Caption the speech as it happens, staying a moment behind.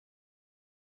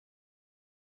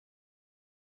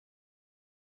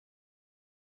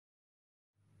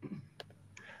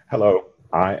Hello,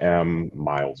 I am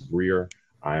Miles Grier.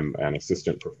 I'm an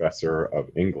assistant professor of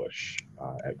English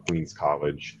at Queens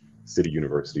College, City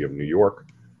University of New York.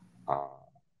 Uh,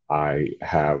 I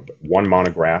have one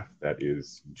monograph that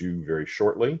is due very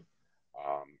shortly,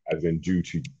 as in due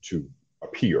to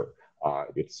appear.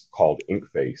 It's called Ink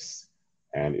Face,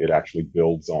 and it actually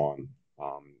builds on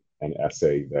an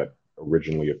essay that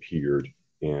originally appeared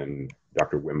in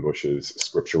Dr. Wimbush's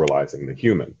Scripturalizing the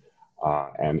Human.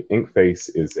 And Inkface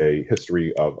is a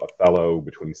history of Othello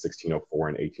between 1604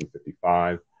 and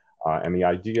 1855. And the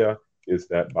idea is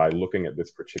that by looking at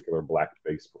this particular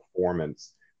blackface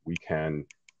performance, we can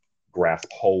grasp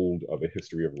hold of a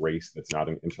history of race that's not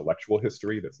an intellectual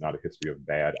history, that's not a history of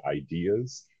bad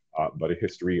ideas, but a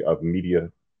history of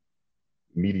mediation.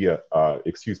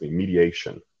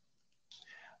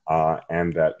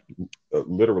 And that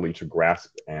literally to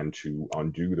grasp and to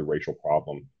undo the racial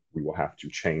problem, we will have to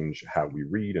change how we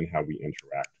read and how we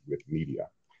interact with media.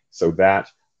 So that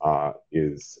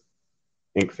is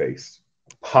Inkface,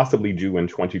 possibly due in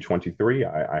 2023.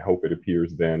 I hope it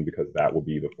appears then, because that will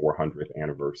be the 400th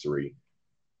anniversary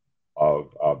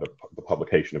of the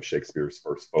publication of Shakespeare's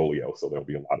first folio. So there'll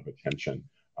be a lot of attention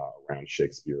around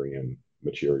Shakespearean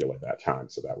material at that time.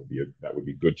 So that would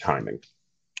be good timing.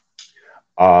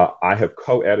 I have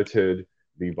co-edited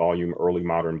the volume Early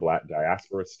Modern Black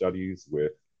Diaspora Studies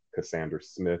with Cassandra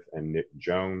Smith and Nick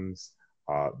Jones.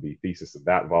 The thesis of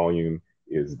that volume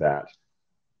is that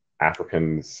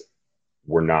Africans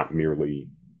were not merely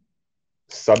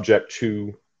subject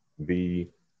to the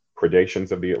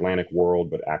predations of the Atlantic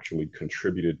world, but actually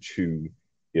contributed to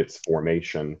its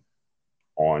formation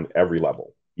on every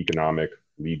level: economic,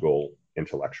 legal,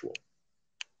 intellectual.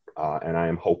 And I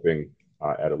am hoping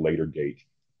at a later date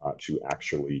to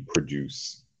actually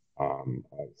produce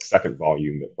a second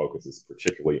volume that focuses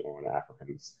particularly on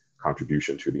Africans'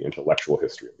 contribution to the intellectual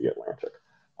history of the Atlantic.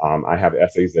 I have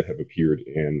essays that have appeared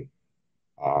in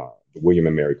the William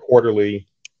and Mary Quarterly,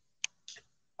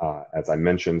 as I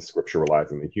mentioned,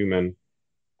 Scripturalizing the Human,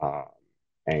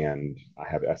 and I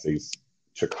have essays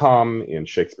to come in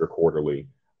Shakespeare Quarterly,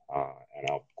 and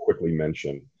I'll quickly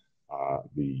mention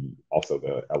also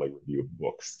the LA Review of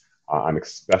Books. I'm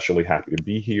especially happy to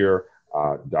be here.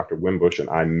 Dr. Wimbush and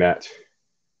I met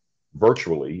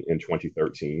virtually in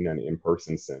 2013 and in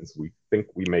person since. We think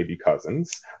we may be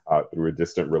cousins through a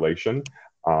distant relation.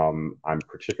 I'm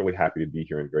particularly happy to be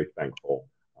here and very thankful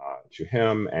to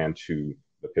him and to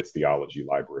the Pitts Theology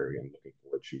Library, and looking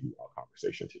forward to our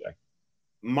conversation today.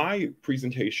 My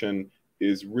presentation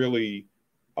is really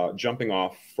jumping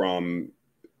off from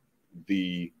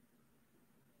the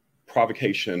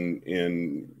provocation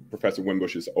in Professor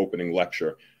Wimbush's opening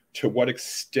lecture, to what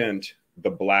extent the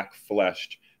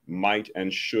black-fleshed might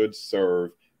and should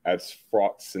serve as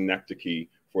fraught synecdoche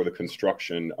for the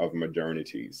construction of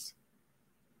modernities.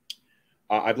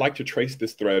 I'd like to trace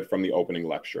this thread from the opening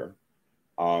lecture,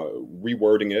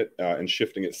 rewording it and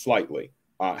shifting it slightly.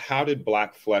 How did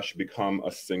black flesh become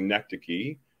a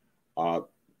synecdoche,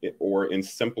 or in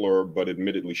simpler but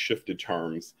admittedly shifted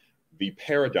terms, the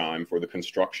paradigm for the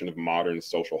construction of modern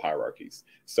social hierarchies?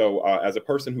 So as a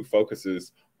person who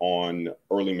focuses on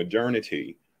early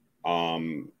modernity,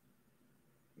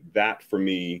 that for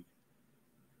me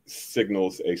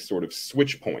signals a sort of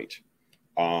switch point.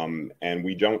 And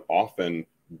we don't often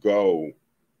go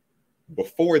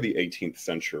before the 18th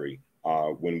century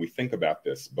when we think about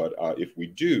this. But if we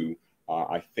do,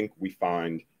 I think we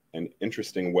find an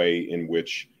interesting way in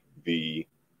which the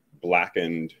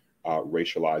blackened,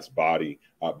 racialized body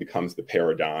becomes the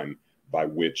paradigm by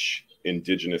which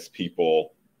indigenous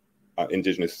people,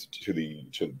 indigenous to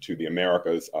the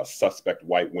Americas, suspect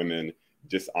white women,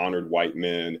 dishonored white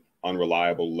men,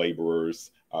 unreliable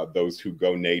laborers, those who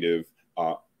go native,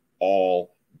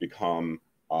 all become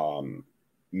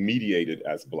mediated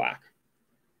as Black.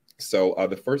 So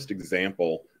the first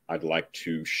example I'd like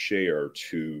to share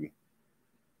to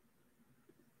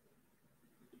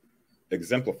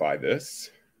exemplify this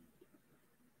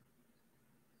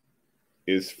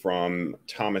is from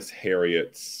Thomas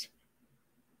Harriot's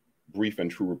Brief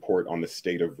and True Report on the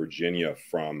State of Virginia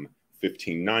from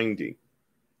 1590.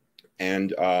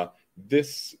 And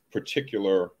this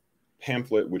particular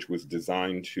pamphlet, which was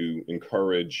designed to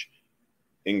encourage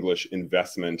English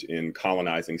investment in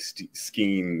colonizing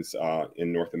schemes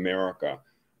in North America,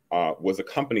 was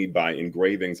accompanied by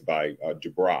engravings by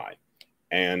Debray.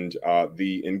 And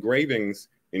the engravings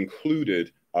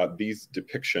included these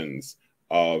depictions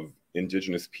of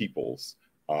indigenous peoples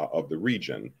of the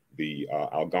region, the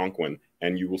Algonquin.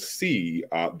 And you will see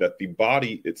that the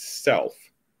body itself,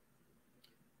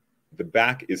 the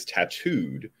back is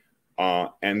tattooed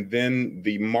And then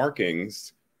the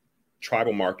markings,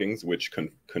 tribal markings, which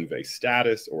convey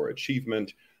status or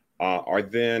achievement, are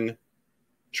then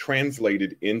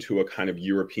translated into a kind of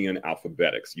European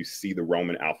alphabetics. You see the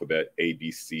Roman alphabet, A,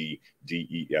 B, C, D,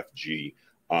 E, F, G.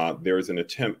 There is an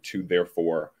attempt to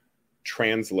therefore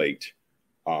translate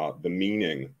the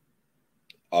meaning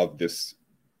of this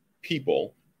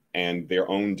people and their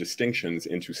own distinctions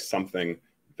into something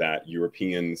that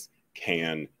Europeans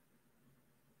can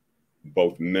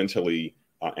both mentally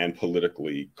and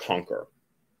politically conquer.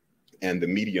 And the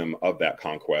medium of that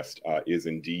conquest is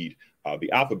indeed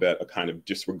the alphabet, a kind of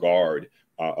disregard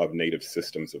of native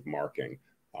systems of marking.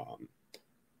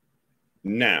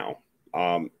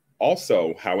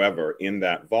 Also, however, in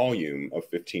that volume of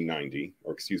 1590,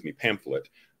 or excuse me, pamphlet,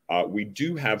 we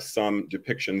do have some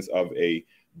depictions of a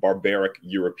barbaric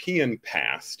European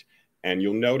past. And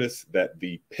you'll notice that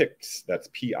the Picts, that's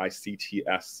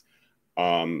P-I-C-T-S,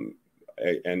 an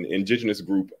indigenous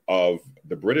group of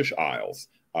the British Isles,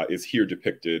 is here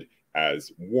depicted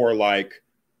as warlike,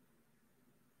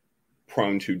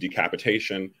 prone to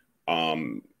decapitation,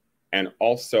 and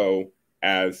also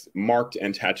as marked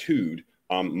and tattooed,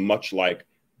 much like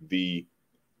the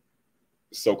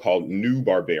so-called new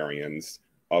barbarians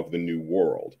of the New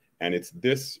World. And it's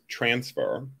this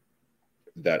transfer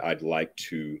that I'd like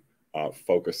to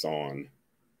focus on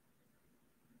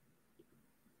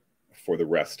for the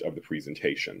rest of the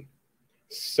presentation.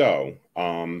 So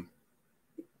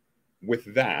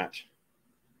with that,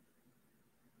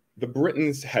 the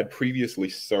Britons had previously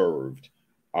served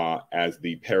as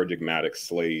the paradigmatic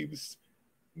slaves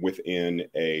within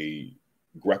a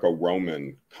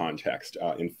Greco-Roman context.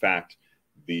 In fact,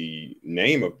 the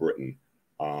name of Britain,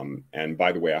 and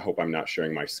by the way, I hope I'm not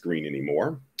sharing my screen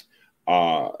anymore,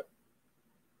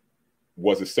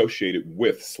 was associated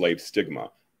with slave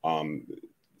stigma.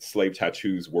 Slave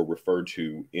tattoos were referred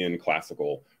to in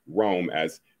classical Rome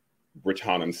as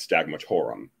Britannicum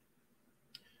stigmatorum.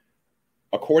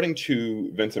 According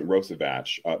to Vincent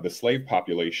Rosevach, the slave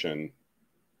population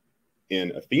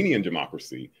in Athenian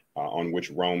democracy, on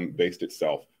which Rome based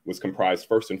itself, was comprised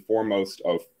first and foremost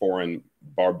of foreign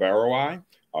barbaroi,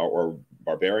 or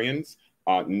barbarians,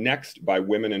 next by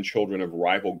women and children of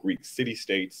rival Greek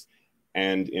city-states,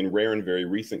 and in rare and very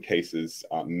recent cases,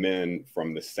 men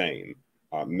from the same.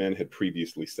 Men had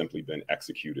previously simply been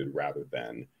executed rather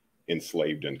than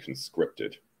enslaved and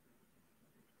conscripted.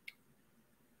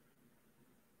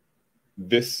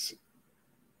 This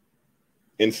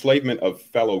enslavement of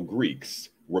fellow Greeks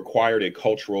required a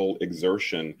cultural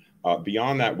exertion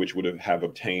beyond that which would have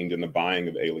obtained in the buying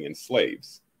of alien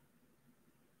slaves.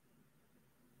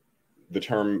 The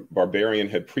term barbarian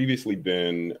had previously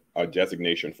been a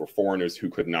designation for foreigners who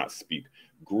could not speak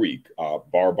Greek.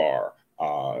 Barbar,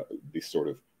 the sort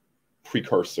of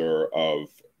precursor of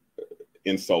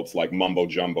insults like mumbo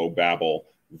jumbo, babble,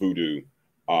 voodoo.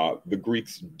 The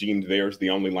Greeks deemed theirs the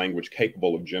only language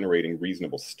capable of generating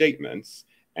reasonable statements,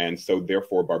 and so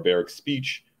therefore barbaric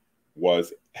speech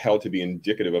was held to be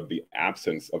indicative of the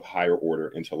absence of higher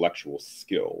order intellectual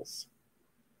skills.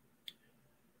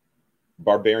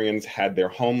 Barbarians had their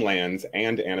homelands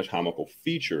and anatomical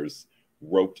features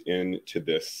roped into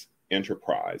this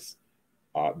enterprise.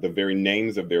 The very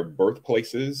names of their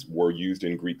birthplaces were used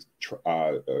in Greek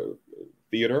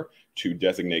theater to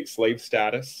designate slave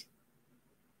status.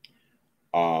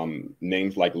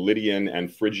 Names like Lydian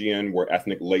and Phrygian were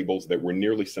ethnic labels that were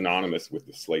nearly synonymous with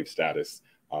the slave status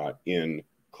in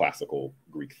classical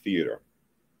Greek theater.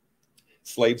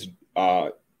 Slaves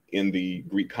in the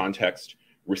Greek context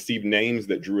received names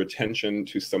that drew attention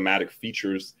to somatic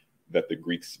features that the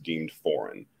Greeks deemed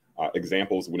foreign.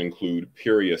 Examples would include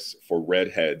Pyrrhus for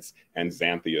redheads and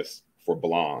Xanthias for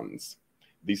blondes.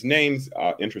 These names,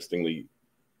 interestingly,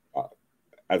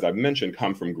 as I've mentioned,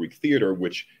 come from Greek theater,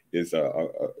 which is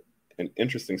an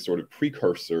interesting sort of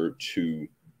precursor to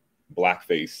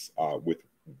blackface,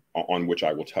 on which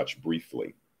I will touch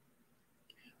briefly.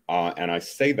 And I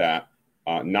say that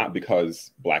not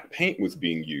because black paint was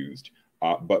being used,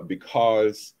 but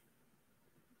because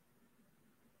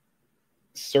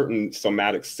certain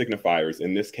somatic signifiers,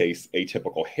 in this case,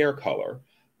 atypical hair color,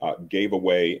 gave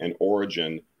away an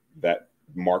origin that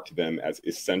marked them as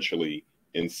essentially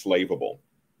enslavable.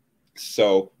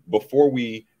 So before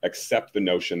we accept the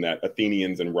notion that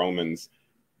Athenians and Romans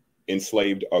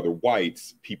enslaved other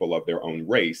whites, people of their own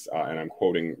race, and I'm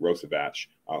quoting Rosevach,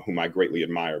 whom I greatly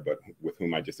admire, but with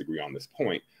whom I disagree on this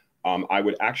point, I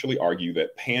would actually argue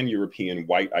that pan-European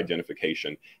white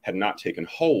identification had not taken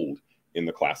hold in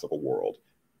the classical world.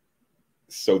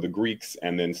 So the Greeks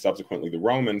and then subsequently the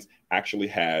Romans actually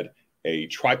had a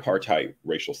tripartite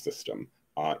racial system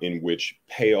in which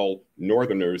pale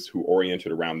northerners who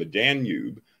oriented around the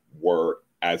Danube were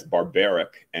as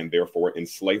barbaric and therefore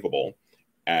enslavable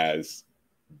as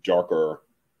darker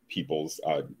peoples,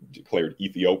 declared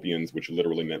Ethiopians, which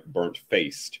literally meant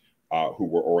burnt-faced, who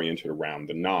were oriented around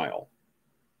the Nile.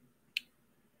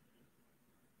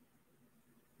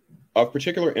 Of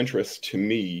particular interest to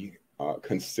me,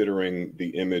 considering the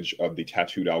image of the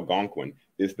tattooed Algonquin,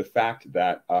 is the fact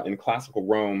that in classical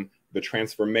Rome, the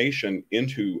transformation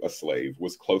into a slave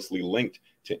was closely linked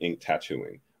to ink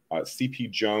tattooing. C.P.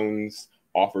 Jones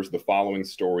offers the following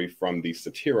story from the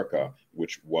Satirica,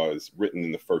 which was written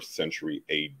in the 1st century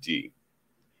AD.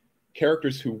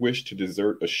 Characters who wished to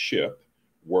desert a ship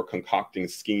were concocting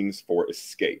schemes for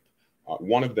escape.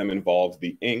 One of them involves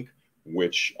the ink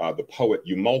which the poet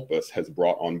Eumolpus has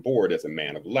brought on board as a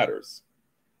man of letters.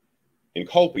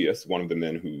 Encolpius, one of the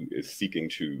men who is seeking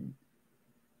to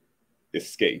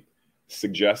escape,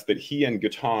 suggests that he and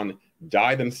Giton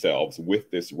dye themselves with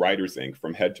this writer's ink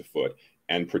from head to foot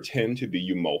and pretend to be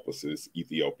Eumolpus's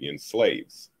Ethiopian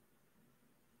slaves.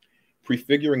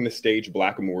 Prefiguring the stage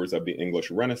blackamoors of the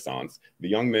English Renaissance, the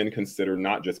young men consider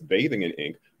not just bathing in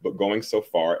ink, but going so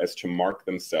far as to mark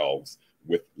themselves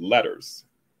with letters,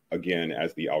 again,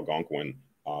 as the Algonquin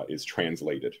is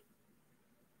translated.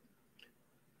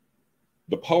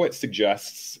 The poet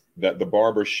suggests that the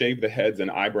barbers shave the heads and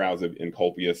eyebrows of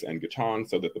Encolpius and Giton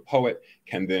so that the poet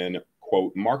can then,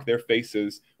 quote, mark their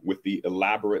faces with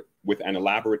an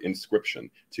elaborate inscription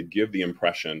to give the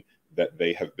impression that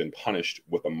they have been punished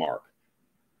with a mark.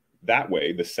 That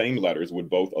way, the same letters would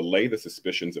both allay the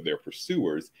suspicions of their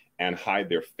pursuers and hide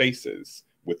their faces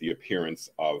with the appearance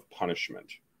of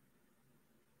punishment.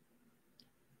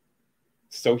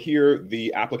 So here,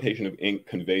 the application of ink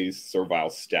conveys servile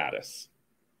status.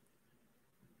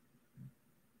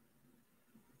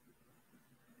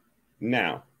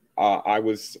 Now, I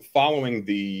was following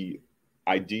the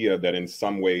idea that in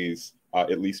some ways,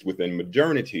 at least within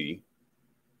modernity,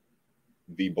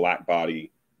 the Black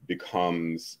body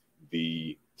becomes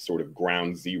the sort of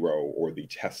ground zero or the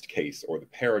test case or the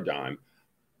paradigm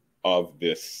of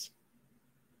this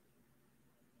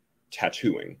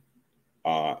tattooing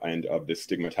and of this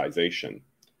stigmatization.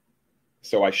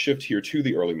 So I shift here to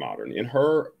the early modern. In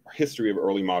her history of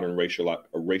early modern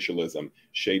racialism,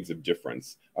 Shades of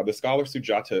Difference, the scholar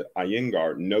Sujata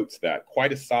Iyengar notes that,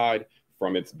 quite aside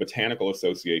from its botanical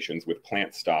associations with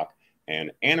plant stock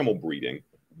and animal breeding,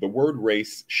 the word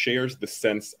race shares the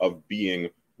sense of being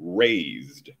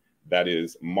raised, that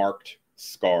is, marked,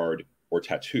 scarred, or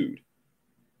tattooed.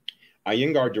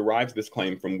 Iyengar derives this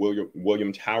claim from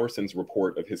William Towerson's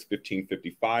report of his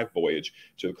 1555 voyage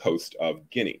to the coast of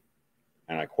Guinea.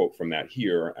 And I quote from that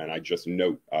here, and I just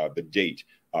note the date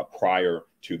prior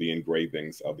to the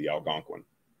engravings of the Algonquin.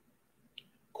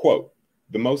 Quote,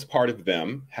 "The most part of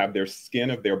them have their skin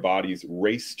of their bodies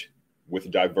raced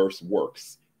with diverse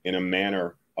works in a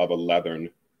manner of a leathern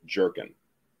jerkin."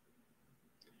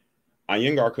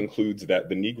 Iyengar concludes that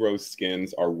the Negro's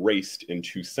skins are raced in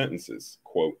two senses,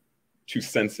 quote,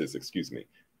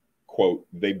 quote,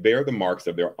 "They bear the marks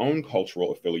of their own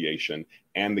cultural affiliation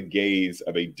and the gaze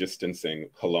of a distancing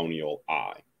colonial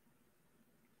eye."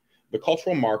 The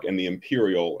cultural mark and the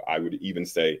imperial, I would even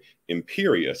say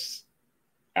imperious,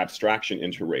 abstraction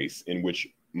into race, in which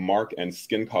mark and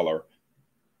skin color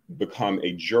become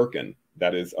a jerkin,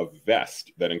 that is, a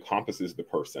vest that encompasses the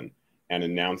person and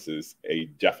announces a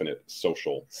definite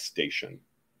social station.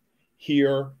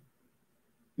 Here,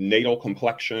 natal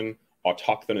complexion,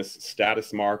 autochthonous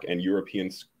status mark, and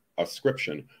European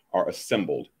ascription are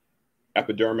assembled.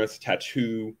 Epidermis,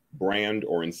 tattoo, brand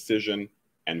or incision,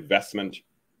 and vestment,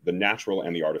 the natural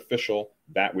and the artificial,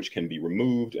 that which can be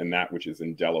removed and that which is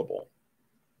indelible,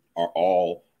 are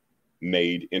all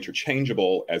made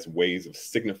interchangeable as ways of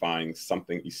signifying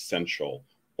something essential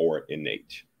or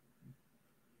innate.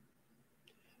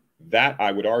 That,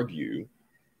 I would argue,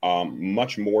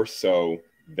 much more so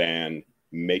than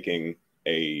making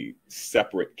a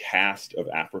separate caste of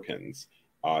Africans,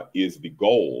 is the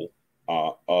goal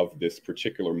of this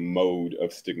particular mode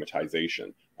of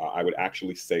stigmatization. I would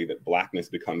actually say that Blackness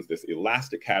becomes this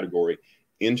elastic category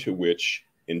into which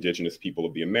indigenous people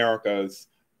of the Americas,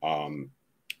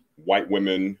 white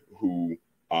women who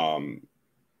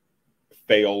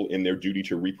fail in their duty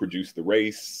to reproduce the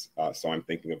race. So I'm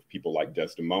thinking of people like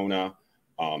Desdemona,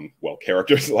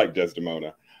 characters like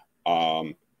Desdemona,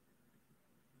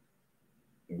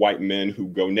 white men who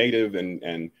go native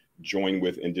and join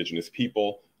with indigenous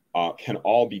people, can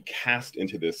all be cast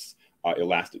into this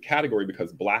elastic category,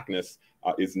 because Blackness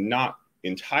is not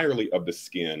entirely of the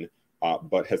skin,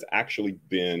 but has actually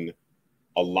been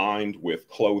aligned with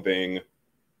clothing,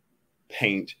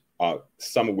 paint,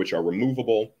 some of which are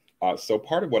removable. So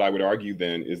part of what I would argue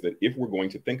then is that if we're going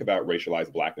to think about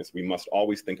racialized Blackness, we must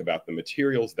always think about the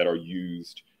materials that are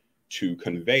used to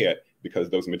convey it, because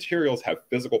those materials have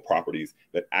physical properties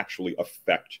that actually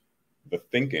affect the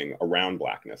thinking around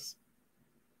Blackness,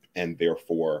 and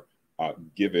therefore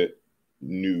give it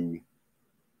new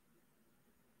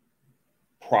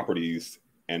properties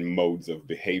and modes of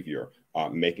behavior,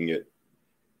 making it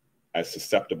as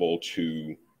susceptible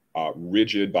to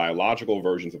rigid biological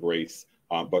versions of race,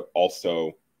 but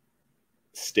also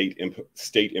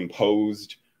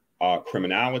state-imposed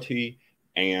criminality,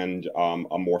 and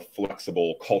a more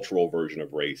flexible cultural version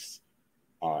of race,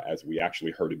 as we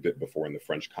actually heard a bit before in the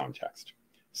French context.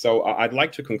 So I'd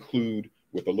like to conclude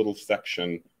with a little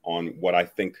section on what I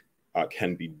think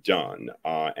can be done.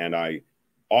 And I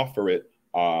offer it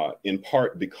in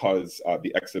part because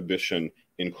the exhibition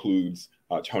includes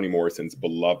Toni Morrison's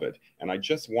Beloved. And I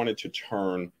just wanted to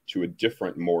turn to a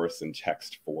different Morrison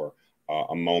text for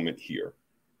a moment here.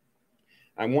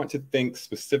 I want to think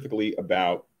specifically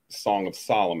about Song of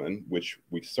Solomon, which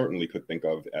we certainly could think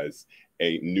of as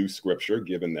a new scripture,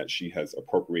 given that she has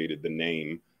appropriated the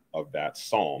name of that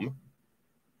psalm.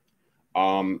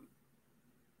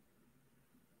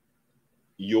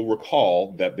 You'll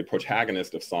recall that the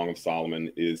protagonist of Song of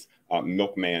Solomon is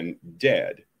Milkman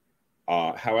Dead.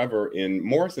 However, in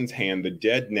Morrison's hand, the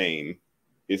Dead name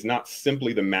is not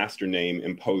simply the master name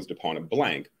imposed upon a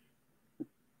blank.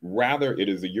 Rather, it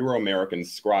is a Euro-American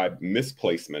scribe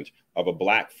misplacement of a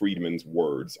Black freedman's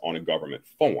words on a government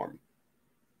form.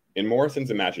 In Morrison's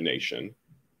imagination,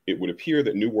 it would appear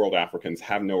that New World Africans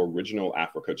have no original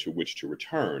Africa to which to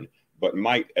return, but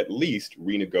might at least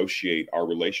renegotiate our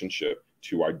relationship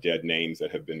to our dead names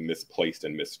that have been misplaced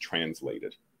and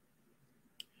mistranslated.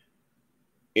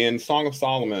 In Song of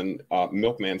Solomon,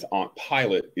 Milkman's Aunt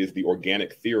Pilate is the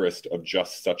organic theorist of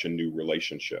just such a new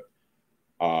relationship.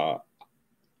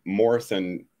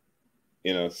 Morrison,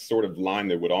 in a sort of line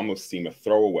that would almost seem a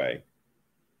throwaway,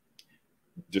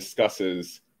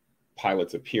 discusses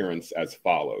Pilate's appearance as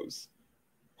follows.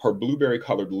 Her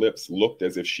blueberry-colored lips looked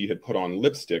as if she had put on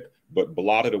lipstick, but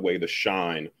blotted away the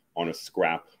shine on a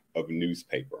scrap of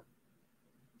newspaper.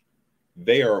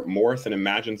 There, Morrison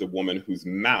imagines a woman whose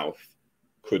mouth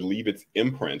could leave its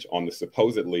imprint on the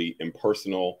supposedly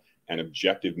impersonal and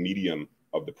objective medium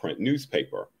of the print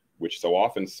newspaper, which so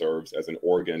often serves as an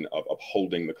organ of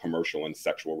upholding the commercial and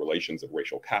sexual relations of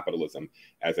racial capitalism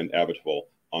as inevitable,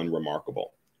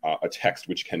 unremarkable, a text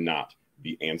which cannot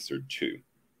be answered to.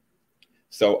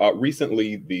 So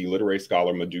recently, the literary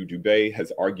scholar Madhu Dubé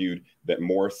has argued that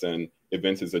Morrison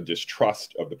evinces a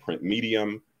distrust of the print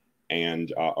medium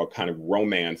and a kind of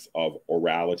romance of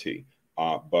orality.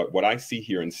 But what I see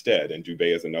here instead, and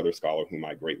Dubé is another scholar whom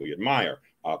I greatly admire,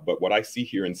 but what I see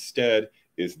here instead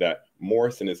is that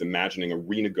Morrison is imagining a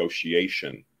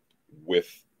renegotiation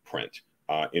with print,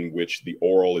 in which the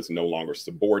oral is no longer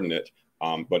subordinate,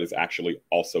 but is actually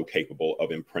also capable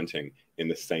of imprinting in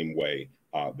the same way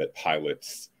that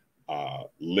Pilate's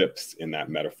lips in that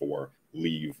metaphor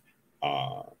leave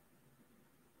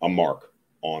a mark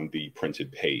on the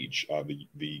printed page,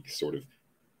 the sort of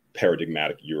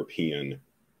paradigmatic European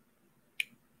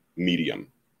medium.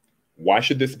 Why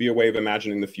should this be a way of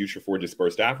imagining the future for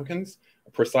dispersed Africans?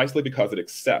 Precisely because it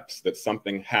accepts that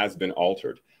something has been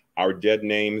altered. Our dead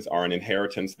names are an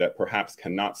inheritance that perhaps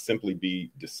cannot simply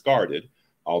be discarded,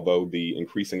 although the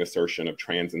increasing assertion of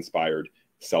trans-inspired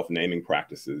self-naming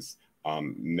practices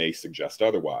may suggest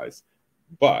otherwise.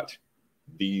 But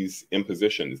these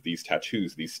impositions, these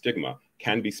tattoos, these stigma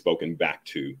can be spoken back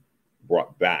to,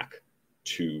 brought back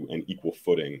to an equal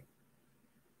footing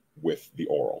with the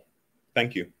oral.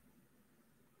 Thank you.